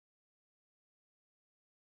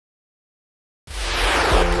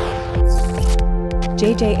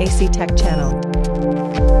JJ.A.C Tech Channel.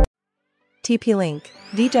 TP-Link,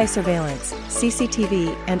 VIGI Surveillance,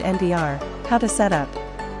 CCTV and NVR, how to set up.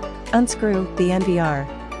 Unscrew the NVR.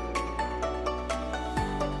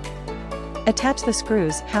 Attach the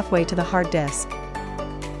screws halfway to the hard disk.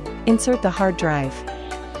 Insert the hard drive.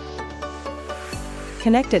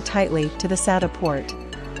 Connect it tightly to the SATA port.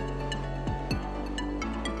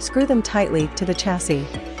 Screw them tightly to the chassis.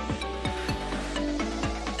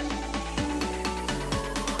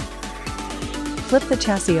 Flip the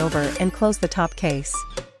chassis over and close the top case.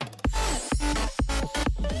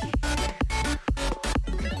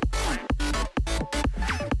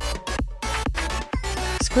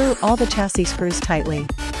 Screw all the chassis screws tightly.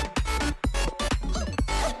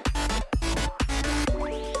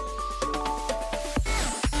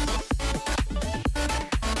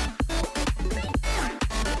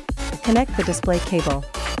 Connect the display cable.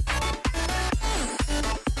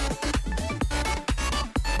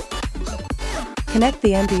 Connect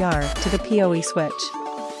the NVR to the PoE switch.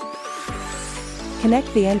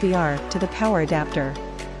 Connect the NVR to the power adapter.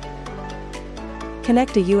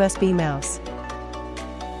 Connect a USB mouse.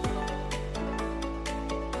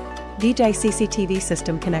 VIGI CCTV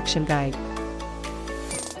System Connection Guide.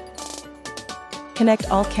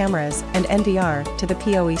 Connect all cameras and NVR to the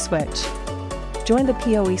PoE switch. Join the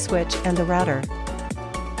PoE switch and the router.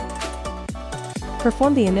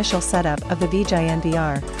 Perform the initial setup of the VIGI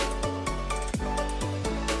NVR.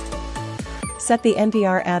 Set the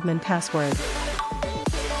NVR admin password.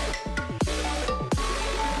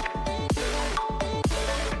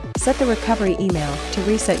 Set the recovery email to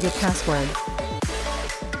reset your password.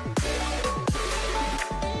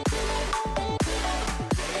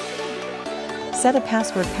 Set a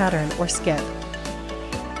password pattern or skip.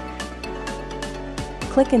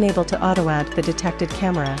 Click Enable to auto-add the detected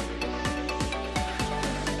camera.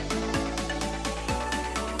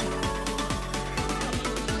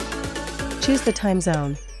 Choose the time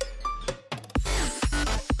zone.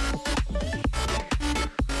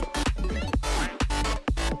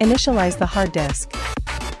 Initialize the hard disk.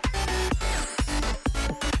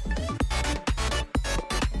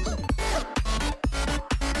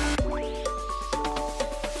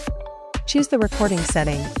 Choose the recording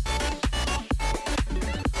setting.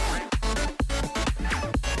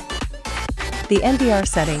 The NVR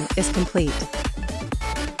setting is complete.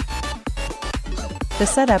 The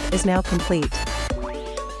setup is now complete.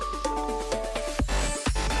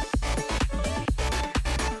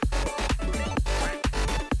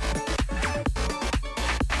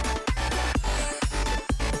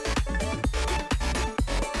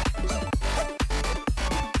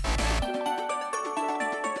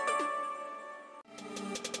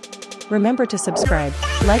 Remember to subscribe,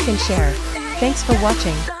 like and share. Thanks for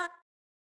watching.